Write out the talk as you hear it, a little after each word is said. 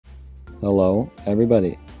Hello,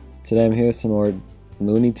 everybody. Today I'm here with some more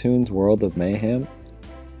Looney Tunes World of Mayhem.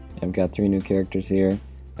 I've got 3 new characters here.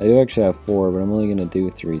 I do actually have 4, but I'm only going to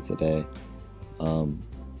do 3 today.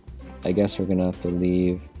 I guess we're going to have to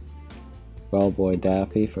leave Bellboy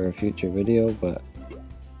Daffy for a future video, but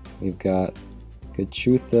we've got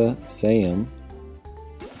Kachutha Sayam.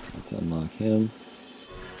 Let's unlock him.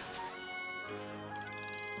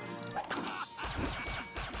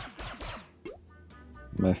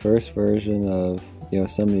 My first version of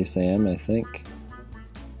Yosemite Sam, I think.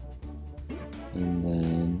 And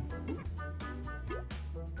then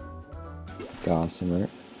Gossamer.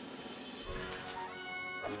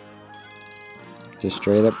 Just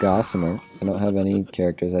straight up Gossamer. I don't have any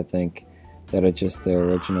characters, I think, that are just their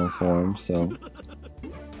original form, so.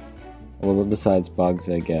 Well, besides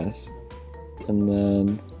Bugs, I guess. And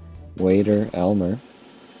then Waiter Elmer.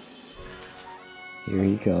 Here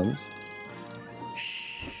he comes.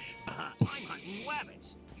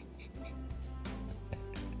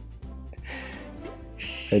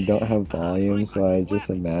 I don't have volume, so I'm just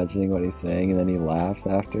imagining what he's saying, and then he laughs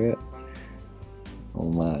after it. Oh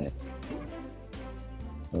my.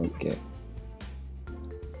 Okay.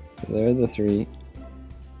 So there are the 3.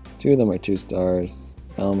 2 of them are 2 stars.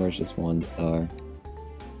 Elmer's just 1 star.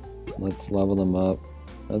 Let's level them up.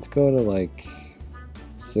 Let's go to like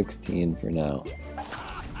 16 for now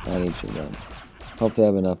on each of them. Hopefully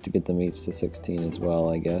I have enough to get them each to 16 as well,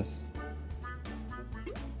 I guess.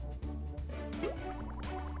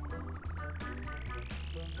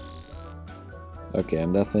 Okay,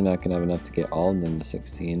 I'm definitely not going to have enough to get all of them to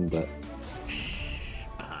 16, but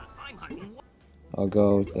I'll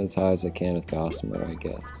go as high as I can with Gossamer, I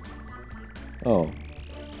guess. Oh,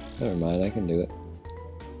 never mind, I can do it.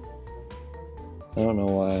 I don't know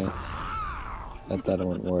why I thought it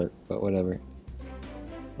wouldn't work, but whatever.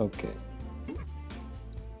 Okay.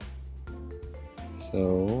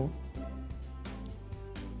 So,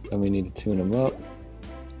 then we need to tune them up.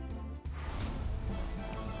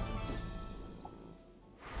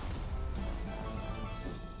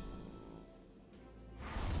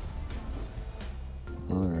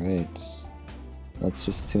 Alright, let's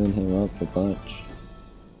just tune him up a bunch.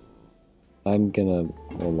 I'm gonna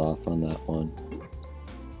hold off on that one.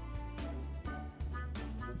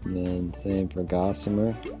 And then same for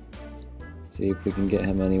Gossamer. See if we can get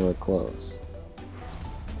him anywhere close.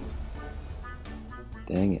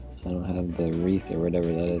 Dang it, I don't have the wreath or whatever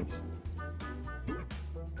that is.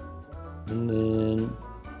 And then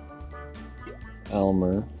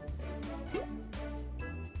Elmer.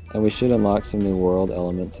 And we should unlock some new world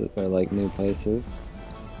elements, or like new places.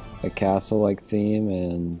 A castle-like theme,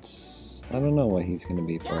 and I don't know what he's going to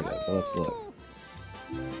be part of, but let's look.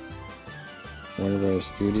 Warner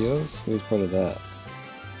Studios? Who's part of that?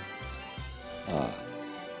 Ah.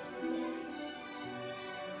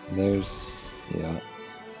 There's, yeah.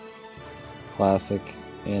 Classic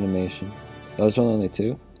animation. Those are only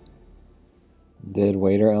 2? Did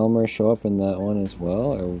Waiter Elmer show up in that one as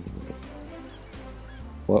well, or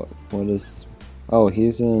what is... Oh,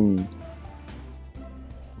 he's in...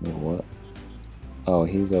 What? Oh,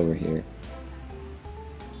 he's over here.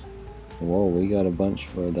 Whoa, we got a bunch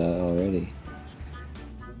for that already.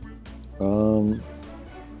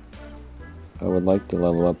 I would like to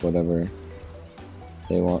level up whatever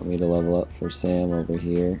they want me to level up for Sam over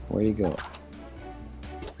here. Where'd he go?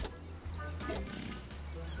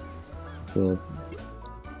 So...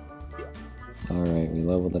 Alright, we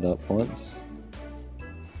leveled it up once.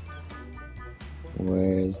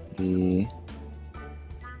 Where's the...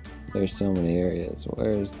 There's so many areas.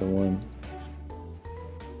 Where's the one?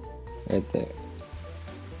 Right there.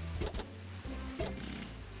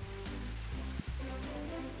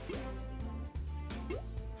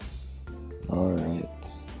 Alright.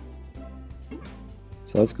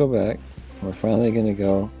 So let's go back. We're finally gonna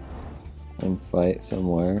go and fight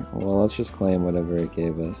somewhere. Well, let's just claim whatever it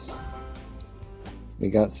gave us.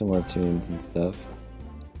 We got some more tunes and stuff.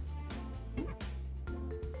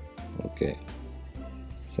 Okay,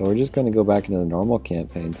 so we're just going to go back into the normal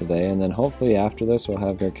campaign today, and then hopefully after this we'll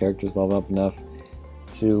have our characters level up enough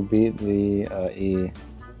to beat the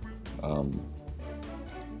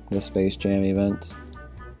Space Jam event.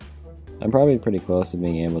 I'm probably pretty close to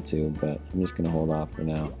being able to, but I'm just going to hold off for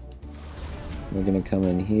now. We're going to come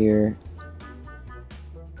in here,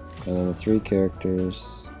 and then the 3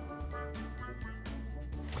 characters.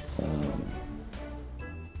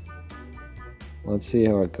 Let's see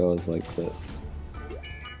how it goes like this.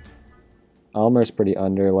 Elmer's pretty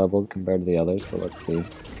under-leveled compared to the others, but let's see.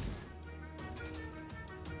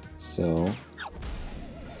 So,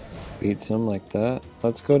 beats him like that.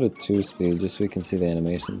 Let's go to 2 speed just so we can see the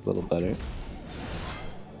animations a little better.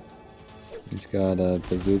 He's got a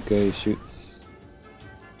bazooka, he shoots.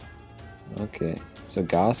 Okay, so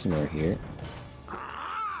Gossamer here.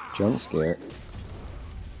 Jump scare.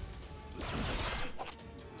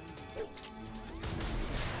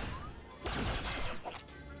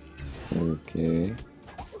 Okay.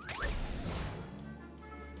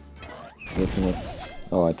 Guessing it's...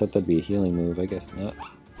 Oh, I thought that'd be a healing move. I guess not.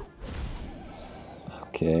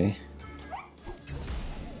 Okay.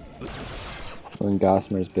 When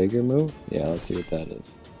Gossamer's bigger move? Yeah, let's see what that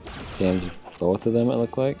is. Damages both of them, it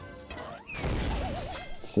looked like.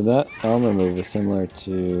 So that Elmer move is similar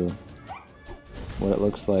to what it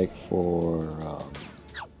looks like for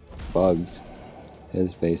Bugs,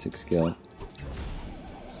 his basic skill.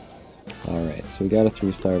 Alright, so we got a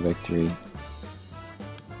 3-star victory.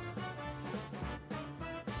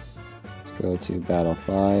 Let's go to Battle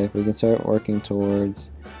 5. We can start working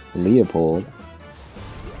towards Leopold,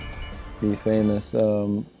 the famous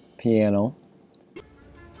piano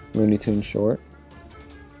Looney Tunes short.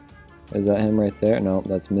 Is that him right there? No,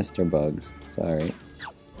 that's Mr. Bugs. Sorry.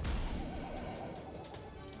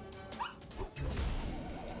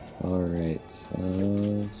 Alright.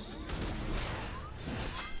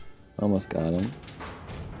 Almost got him.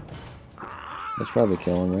 I should probably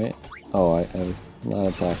kill him, right? Oh, I was not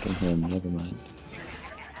attacking him. Never mind.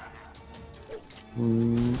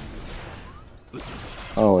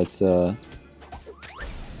 Oh, it's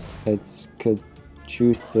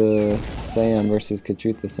Kachutha Sam versus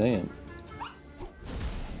Kachutha Sam.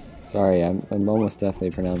 Sorry, I'm almost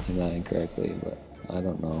definitely pronouncing that incorrectly, but I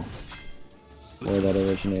don't know where that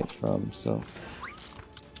originates from, so...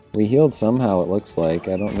 We healed somehow, it looks like.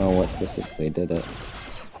 I don't know what specifically did it.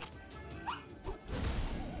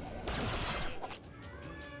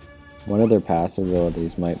 One of their passive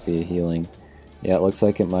abilities might be healing. Yeah, it looks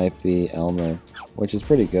like it might be Elmer, which is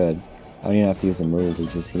pretty good. I don't even have to use a move, we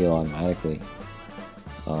just heal automatically.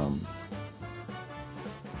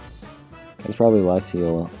 It's probably less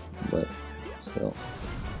heal, but still.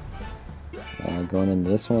 Going into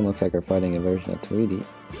this one, looks like we're fighting a version of Tweety.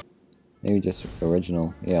 Maybe just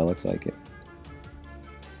original. Yeah, looks like it.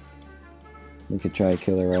 We could try to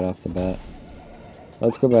kill her right off the bat.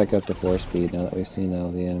 Let's go back up to 4 speed now that we've seen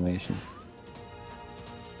all the animations.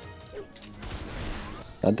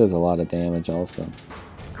 That does a lot of damage also.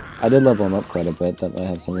 I did level him up quite a bit, that might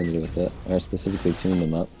have something to do with it. Or specifically tuned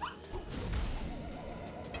him up.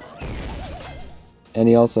 And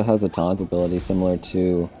he also has a taunt ability similar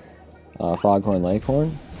to Foghorn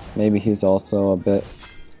Leghorn. Maybe he's also a bit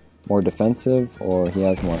more defensive, or he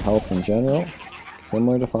has more health in general,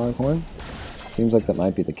 similar to Foghorn. Seems like that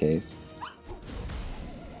might be the case.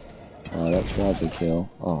 That should probably kill.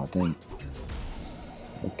 Oh, dang.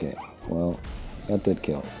 Okay, well, that did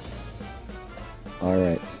kill.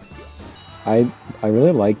 Alright. I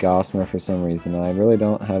really like Gossamer for some reason, and I really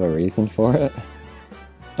don't have a reason for it.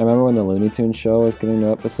 I remember when the Looney Tunes show was getting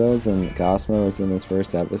new episodes and Gossamer was in his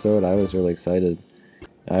first episode, I was really excited.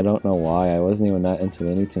 I don't know why, I wasn't even that into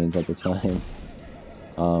Looney Tunes at the time.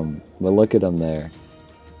 But look at him there.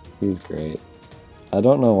 He's great. I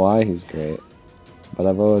don't know why he's great, but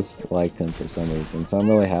I've always liked him for some reason, so I'm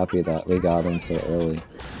really happy that we got him so early.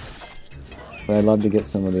 But I'd love to get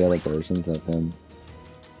some of the other versions of him.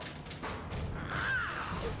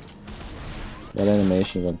 That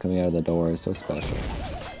animation of him coming out of the door is so special.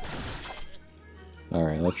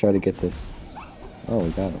 Alright, let's try to get this... Oh,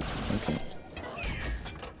 we got him. Okay.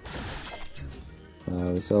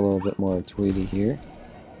 We saw a little bit more of Tweety here.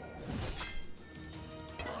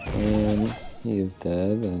 And he is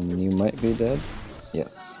dead, and you might be dead.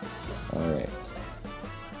 Yes. Alright.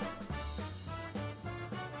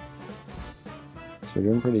 So we're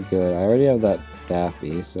doing pretty good. I already have that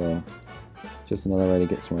Daffy, so just another way to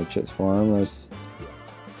get some more chips for him. There's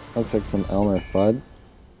looks like some Elmer Fudd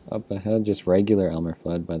up ahead, just regular Elmer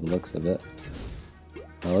Fudd by the looks of it.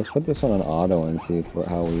 Let's put this one on auto and see if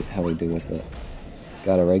how we do with it.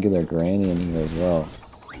 Got a regular Granny in here as well.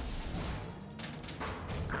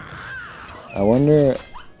 I wonder,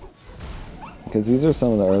 because these are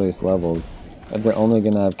some of the earliest levels, if they're only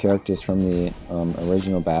going to have characters from the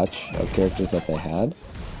original batch of characters that they had,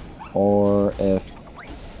 or if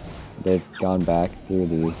they've gone back through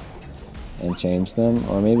these and changed them,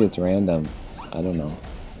 or maybe it's random. I don't know.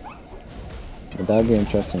 But that would be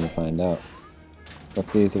interesting to find out.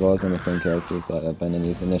 If these have always been the same characters that have been in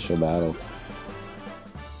these initial battles.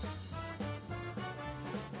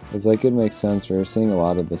 Because like it makes sense, we're seeing a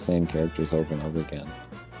lot of the same characters over and over again.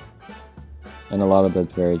 And a lot of the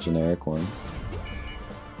very generic ones.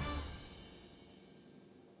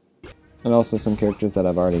 And also some characters that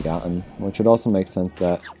I've already gotten, which would also make sense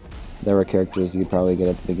that there were characters you'd probably get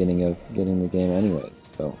at the beginning of getting the game anyways,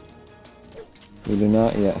 so. We do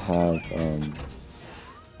not yet have,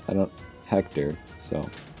 Hector, so.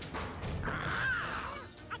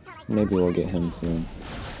 Maybe we'll get him soon.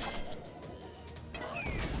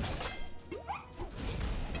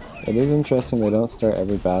 It is interesting they don't start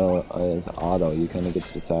every battle as auto. You kind of get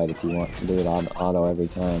to decide if you want to do it on auto every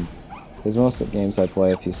time. Because most of the games I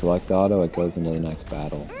play, if you select auto, it goes into the next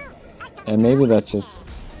battle. And maybe that's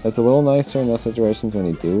a little nicer in those situations when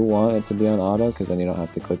you do want it to be on auto, because then you don't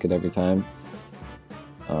have to click it every time.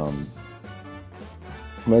 But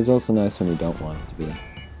it's also nice when you don't want it to be.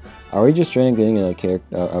 Are we just straight up getting a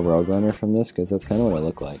Roadrunner from this? Because that's kind of what it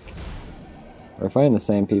looked like. We're fighting the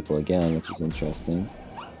same people again, which is interesting.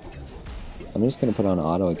 I'm just going to put on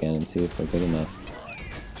auto again and see if we're good enough.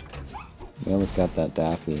 We almost got that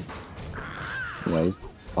Daffy. Yeah, he's...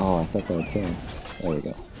 Oh, I thought that would kill him. There we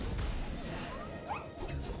go.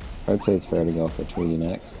 I'd say it's fair to go for Tweety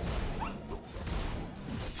next.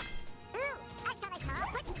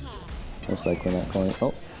 Looks like we're not calling...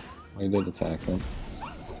 Oh, we did attack him.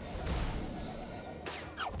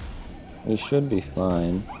 We should be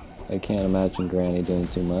fine. I can't imagine Granny doing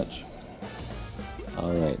too much.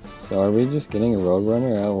 Alright, so are we just getting a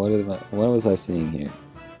Roadrunner? What was I seeing here?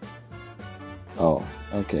 Oh,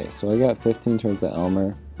 okay, so I got 15 towards the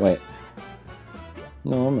Elmer. Wait.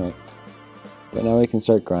 No, I'm right. But now we can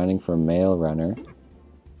start grinding for a male runner.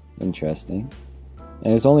 Interesting.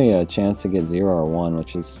 And there's only a chance to get 0 or 1,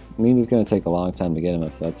 which means it's going to take a long time to get him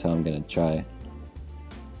if that's how I'm going to try.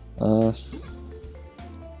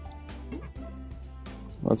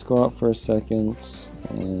 Let's go out for a second,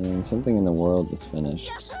 and something in the world just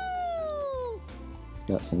finished.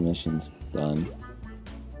 Got some missions done.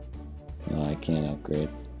 No, I can't upgrade.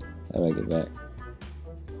 How do I get back?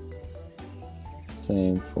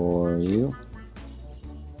 Same for you.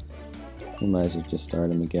 We might as well just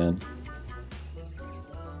start him again.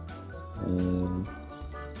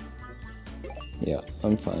 Yeah,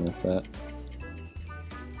 I'm fine with that.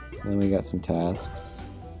 Then we got some tasks.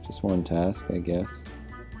 Just one task, I guess.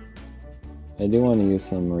 I do want to use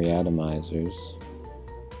some reatomizers.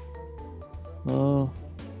 Oh,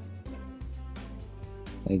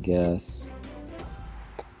 I guess.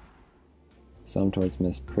 Some towards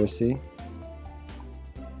Miss Prissy.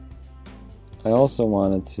 I also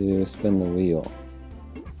wanted to spin the wheel.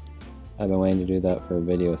 I've been waiting to do that for a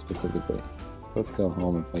video specifically. So let's go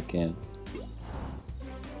home if I can.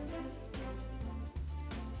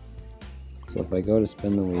 So if I go to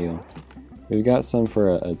spin the wheel, we've got some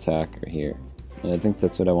for an attacker here. And I think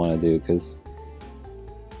that's what I want to do, because,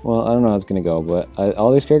 well, I don't know how it's going to go, but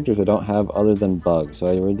all these characters I don't have other than Bug, so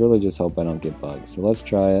I would really just hope I don't get Bug. So let's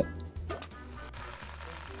try it.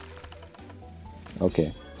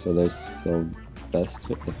 Okay, so there's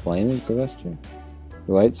Sylvester, the Flaming Sylvester?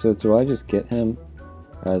 Do I just get him?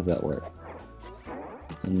 Or how does that work?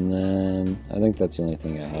 And then, I think that's the only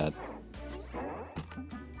thing I had.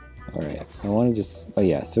 Alright, I want to just... Oh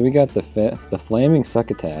yeah, so we got the Flaming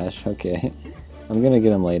Succotash, okay. I'm gonna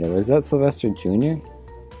get him later. Was that Sylvester Jr.?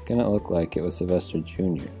 Gonna look like it was Sylvester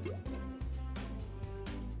Jr.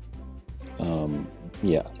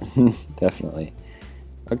 Yeah, definitely.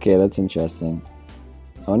 Okay, that's interesting.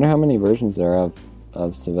 I wonder how many versions there are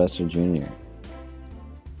of Sylvester Jr.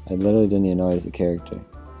 I literally didn't even know he was a character.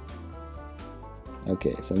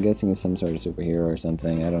 Okay, so I'm guessing he's some sort of superhero or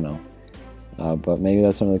something, I don't know. But maybe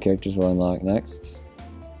that's one of the characters we'll unlock next.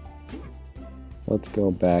 Let's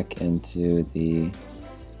go back into the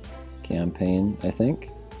campaign, I think.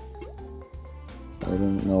 I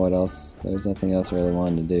don't know what else. There's nothing else I really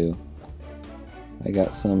wanted to do. I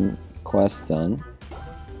got some quests done.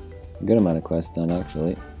 A good amount of quests done,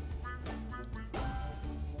 actually.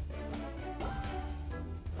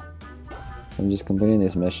 I'm just completing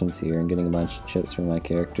these missions here and getting a bunch of chips for my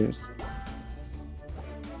characters.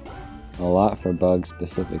 A lot for Bug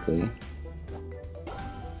specifically.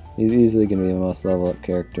 He's easily going to be the most level up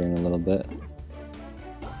character in a little bit.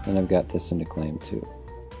 And I've got this one to claim too.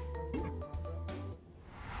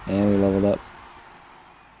 And we leveled up.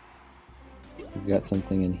 We've got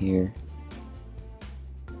something in here.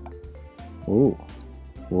 Ooh.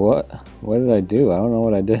 What did I do? I don't know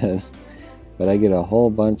what I did. But I get a whole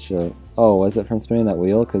bunch of... Oh, was it from spinning that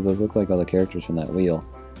wheel? Because those look like all the characters from that wheel.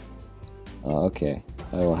 Oh, okay.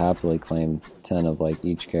 I will happily claim 10 of like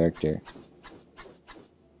each character.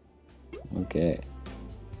 Okay.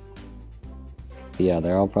 Yeah,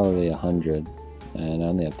 they're all probably 100. And I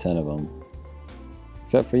only have 10 of them.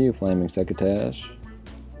 Except for you, Flaming Succotash.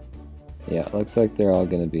 Yeah, it looks like they're all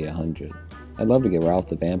going to be 100. I'd love to get Ralph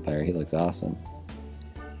the Vampire, he looks awesome.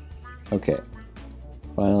 Okay,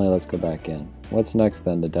 finally let's go back in. What's next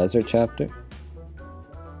then, the desert chapter?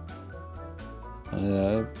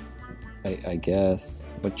 I guess.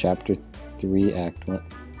 What chapter 3 act 1?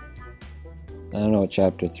 I don't know what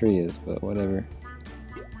chapter 3 is, but whatever.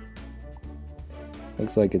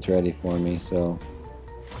 Looks like it's ready for me, so...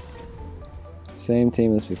 Same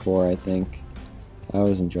team as before, I think. I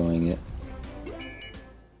was enjoying it.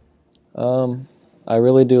 I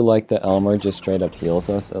really do like that Elmer just straight up heals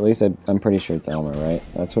us. At least I'm pretty sure it's Elmer, right?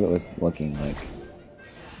 That's what it was looking like.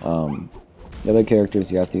 The other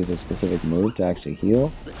characters, you have to use a specific move to actually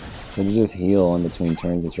heal. So to just heal in between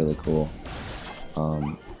turns is really cool.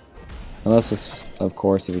 Unless, of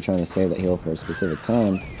course, if you're trying to save that heal for a specific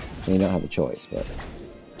time, then you don't have a choice. But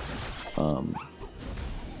I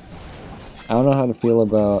don't know how to feel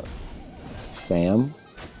about Sam.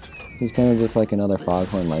 He's kind of just like another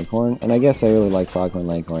Foghorn Leghorn. And I guess I really like Foghorn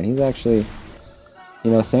Leghorn. He's actually...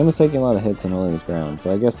 You know, Sam is taking a lot of hits and holding his ground,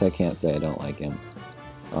 so I guess I can't say I don't like him.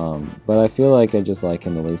 But I feel like I just like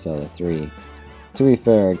him the least out of the three. To be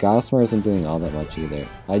fair, Gossamer isn't doing all that much either.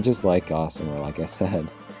 I just like Gossamer, like I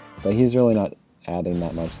said. But he's really not adding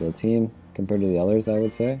that much to the team compared to the others, I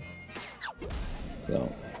would say.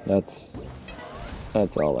 So, that's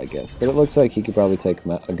all, I guess. But it looks like he could probably take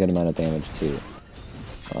a good amount of damage, too.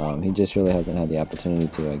 He just really hasn't had the opportunity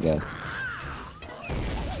to, I guess.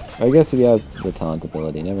 I guess he has the taunt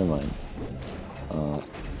ability, never mind.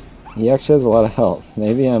 He actually has a lot of health.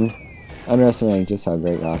 Maybe I'm underestimating just how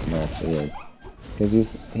great Gossamer actually is. Because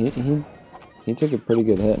he took a pretty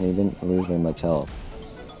good hit and he didn't lose very much health.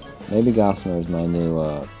 Maybe Gossamer is my new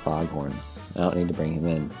Foghorn. I don't need to bring him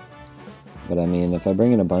in. But I mean, if I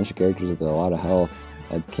bring in a bunch of characters with a lot of health,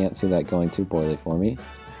 I can't see that going too poorly for me.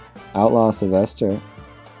 Outlaw Sylvester.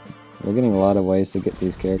 We're getting a lot of ways to get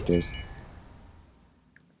these characters.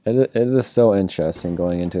 It is so interesting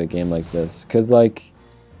going into a game like this. Because, like,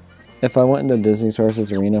 if I went into Disney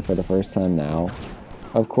Sources Arena for the first time now,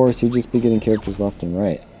 of course, you'd just be getting characters left and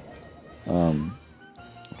right.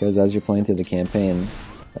 Because as you're playing through the campaign,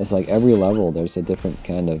 it's like every level there's a different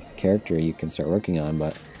kind of character you can start working on.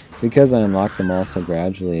 But because I unlocked them all so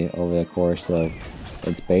gradually over the course of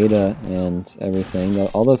its beta and everything,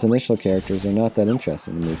 all those initial characters are not that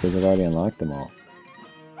interesting to me because I've already unlocked them all.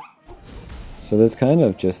 So that's kind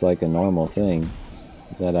of just like a normal thing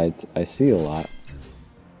that I see a lot.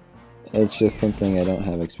 It's just something I don't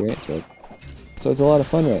have experience with. So it's a lot of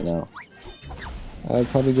fun right now. I would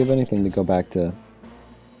probably give anything to go back to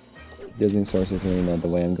Disney Sources Arena the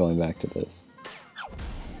way I'm going back to this.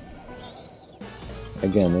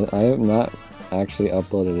 Again, I have not actually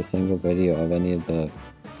uploaded a single video of any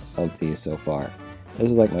of these so far. This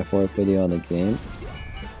is like my 4th video on the game,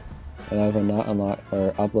 and I have not unlocked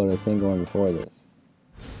or uploaded a single one before this.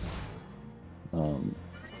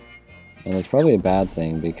 And it's probably a bad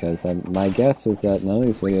thing because my guess is that none of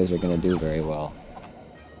these videos are going to do very well.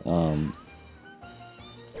 And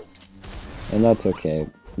that's okay,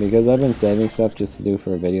 because I've been saving stuff just to do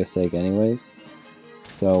for a video's sake anyways.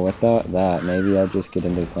 So without that, maybe I'll just get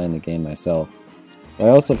into playing the game myself. But I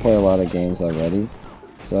also play a lot of games already,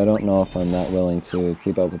 so I don't know if I'm that willing to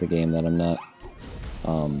keep up with a game that I'm not,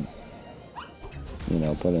 you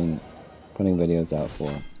know, putting videos out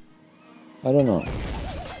for. I don't know.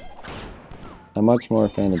 I'm much more a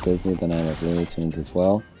fan of Disney than I am of Looney Tunes as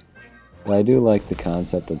well. But I do like the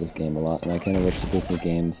concept of this game a lot, and I kind of wish the Disney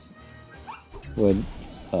games would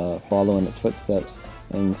follow in its footsteps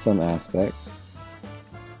in some aspects.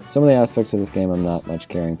 Some of the aspects of this game I'm not much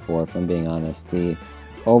caring for, if I'm being honest. The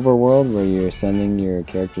overworld, where you're sending your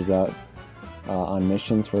characters out on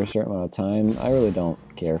missions for a certain amount of time, I really don't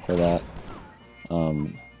care for that.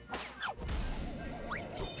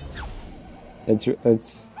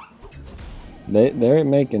 They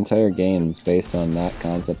make entire games based on that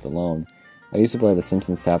concept alone. I used to play The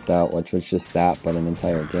Simpsons Tapped Out, which was just that, but an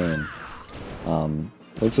entire game.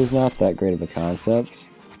 Which is not that great of a concept.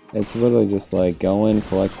 It's literally just like go in,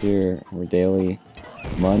 collect your daily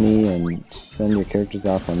money, and send your characters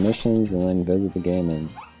off on missions, and then visit the game in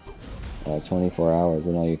 24 hours,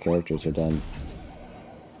 and all your characters are done.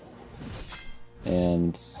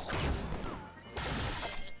 And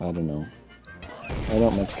I don't know. I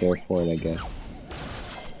don't much care for it, I guess.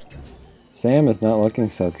 Sam is not looking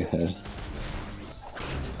so good.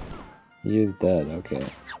 He is dead, okay.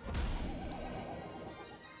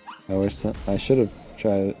 I should have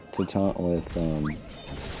tried to taunt with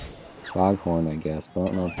Foghorn, I guess, but I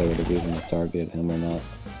don't know if they would have even targeted him or not.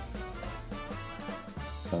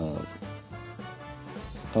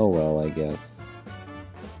 Oh well, I guess.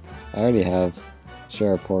 I already have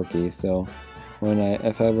share a Porky, so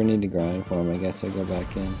if I ever need to grind for him, I guess I'll go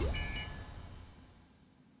back in.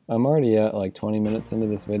 I'm already at like 20 minutes into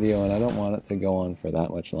this video, and I don't want it to go on for that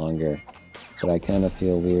much longer, but I kind of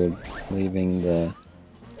feel weird leaving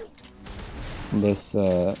this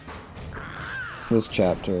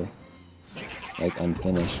chapter like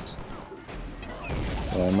unfinished.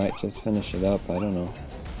 So I might just finish it up, I don't know.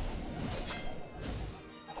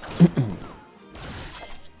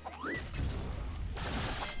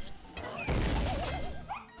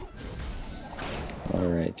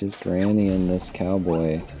 Alright, just Granny and this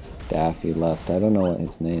cowboy Daffy left. I don't know what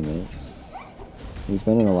his name is. He's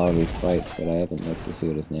been in a lot of these fights, but I haven't looked to see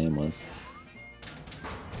what his name was.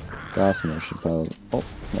 Gossamer should probably... Oh,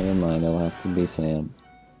 never mind, it'll have to be Sam.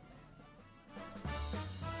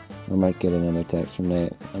 I might get another text from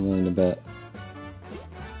Nate. I'm willing to bet.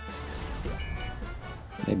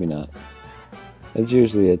 Maybe not. It's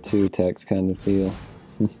usually a 2-text kind of deal.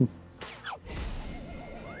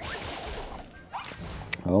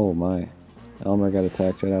 Oh my. Elmer got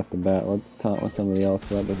attacked right off the bat. Let's taunt with somebody else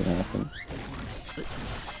so that doesn't happen.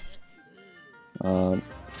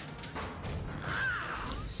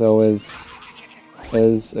 So is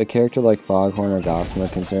a character like Foghorn or Gossamer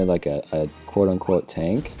considered like a quote-unquote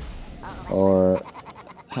tank? Or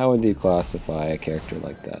how would you classify a character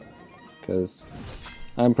like that? Because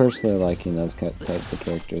I'm personally liking those types of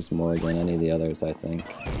characters more than any of the others, I think.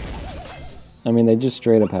 I mean, they just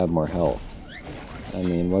straight up have more health. I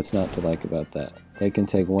mean, what's not to like about that? They can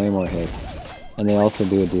take way more hits, and they also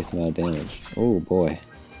do a decent amount of damage. Oh boy.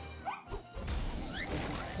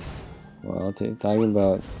 Well, talking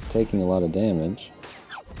about taking a lot of damage,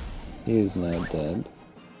 he is not dead.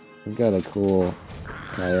 We've got a cool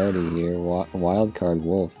coyote here, wildcard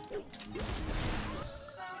wolf.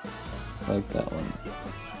 I like that one.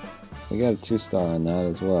 We got a 2-star on that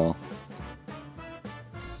as well.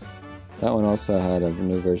 That one also had a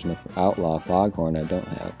new version of Outlaw Foghorn I don't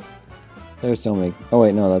have. There's so many... Oh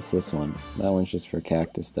wait, no, that's this one. That one's just for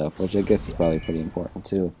cactus stuff, which I guess is probably pretty important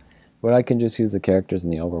too. But I can just use the characters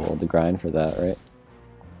in the overworld to grind for that, right?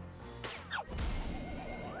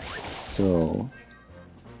 So...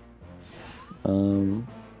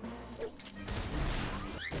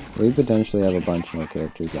 we potentially have a bunch more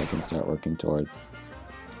characters I can start working towards.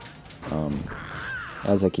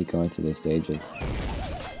 As I keep going through the stages.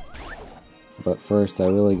 But first, I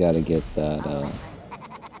really got to get that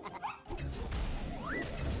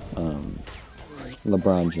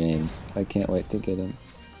LeBron James. I can't wait to get him.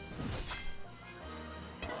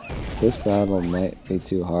 This battle might be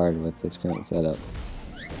too hard with this current setup.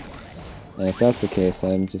 And if that's the case,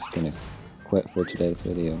 I'm just gonna quit for today's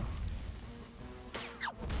video.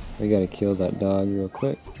 We gotta kill that dog real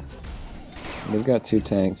quick. They've got 2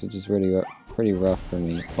 tanks, which is pretty rough for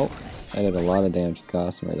me. Oh, I did a lot of damage with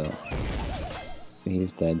Gossamer though. So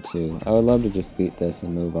he's dead too. I would love to just beat this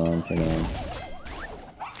and move on for now.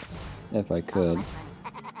 If I could.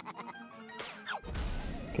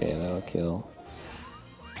 Okay, that'll kill.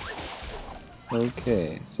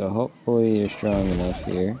 Okay, so hopefully you're strong enough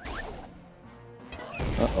here.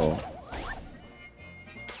 Uh-oh.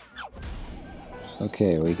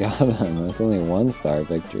 Okay, we got him. That's only 1-star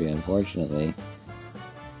victory, unfortunately.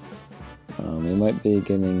 It might be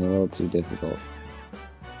getting a little too difficult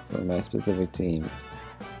for my specific team.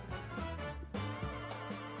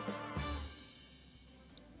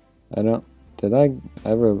 Did I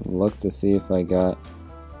ever look to see if I got...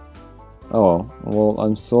 Oh, well,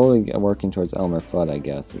 I'm slowly working towards Elmer Fudd, I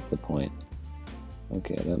guess, is the point.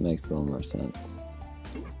 Okay, that makes a little more sense.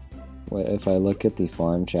 Wait, if I look at the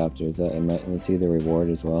farm chapters, let's see the reward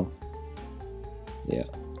as well. Yeah.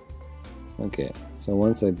 Okay, so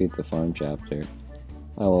once I beat the farm chapter,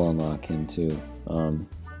 I will unlock him too.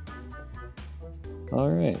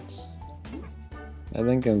 Alright. I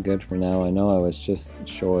think I'm good for now. I know I was just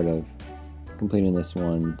short of completing this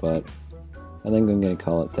one, but I think I'm gonna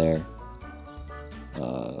call it there.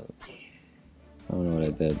 I don't know what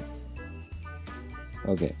I did.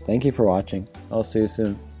 Okay, thank you for watching. I'll see you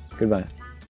soon. Goodbye.